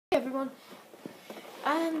everyone,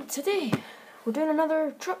 and today we're doing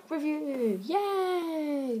another truck review.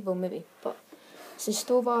 Yay! Well, maybe, but it's the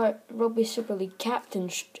Stobart Rugby Super League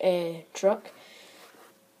Captain's truck.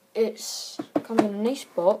 It comes in a nice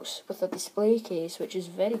box with a display case, which is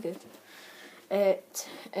very good. It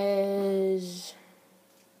is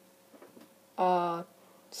a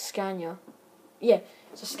Scania. Yeah,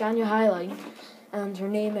 it's a Scania Highline, and her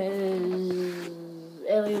name is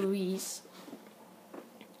Leauge.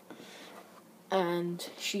 And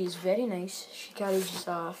she's very nice. She carries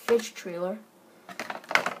a fridge trailer,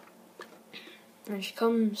 and she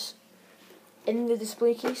comes in the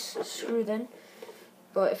display case, screwed in.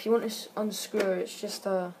 But if you want to unscrew her, it's just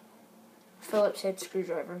a Phillips head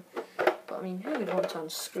screwdriver. But I mean, who would want to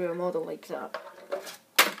unscrew a model like that?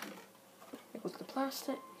 With the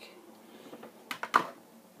plastic,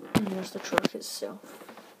 and there's the truck itself.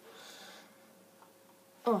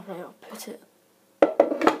 Oh right, I'll put it.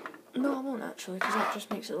 No, I won't actually, because that just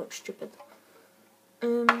makes it look stupid.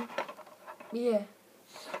 Yeah,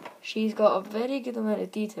 she's got a very good amount of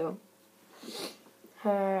detail.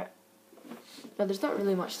 Now, there's not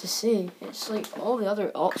really much to say. It's like all the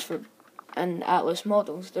other Oxford and Atlas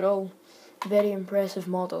models. They're all very impressive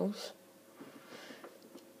models.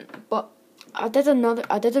 But I did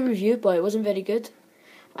a review, but it wasn't very good.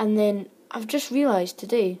 And then I've just realised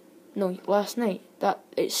last night, that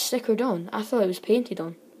it's stickered on. I thought it was painted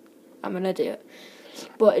on. I'm an idiot.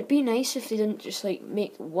 But it'd be nice if they didn't just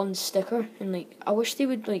make one sticker, and I wish they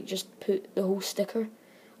would just put the whole sticker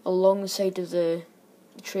along the side of the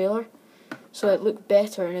trailer, so it looked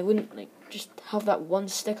better, and it wouldn't just have that one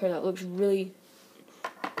sticker that looks really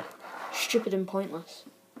stupid and pointless.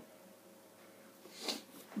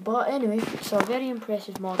 But anyway, it's a very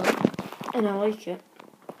impressive model, and I like it.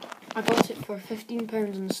 I got it for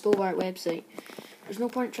 £15 on the Stobart website. There's no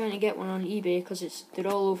point trying to get one on eBay because they're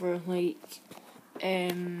all over I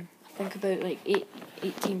think about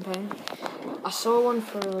 £18. I saw one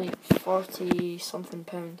for £40 something,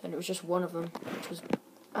 and it was just one of them, which was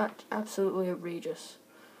absolutely outrageous.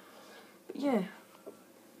 But yeah,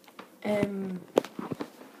 I'll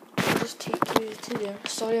just take you to there.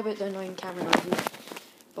 Sorry about the annoying camera noises,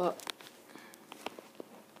 but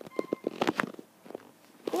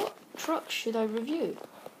what truck should I review?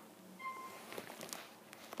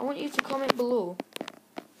 I want you to comment below.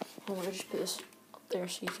 Oh, I'll just put this up there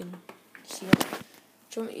so you can see it.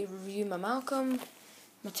 Do you want me to review my Malcolm,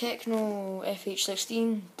 my Techno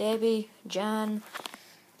FH16, Debbie, Jan,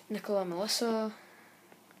 Nicola Melissa,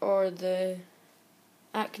 or the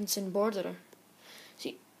Atkinson Borderer?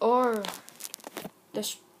 See, or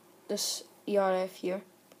this ERF here.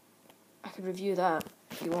 I could review that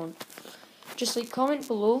if you want. Just comment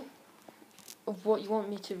below of what you want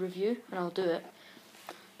me to review, and I'll do it.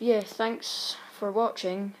 But yeah, thanks for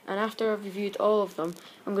watching, and after I've reviewed all of them,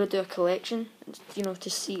 I'm going to do a collection, to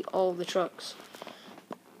see all the trucks.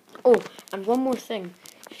 Oh, and one more thing.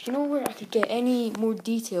 If you know where I could get any more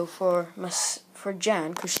detail for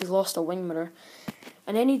Jan, because she lost a wing mirror,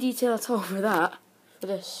 and any detail at all for that, for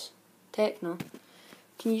this Techno,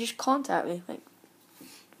 can you just contact me?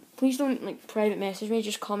 Please don't private message me,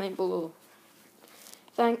 just comment below.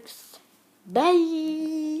 Thanks.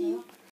 Bye.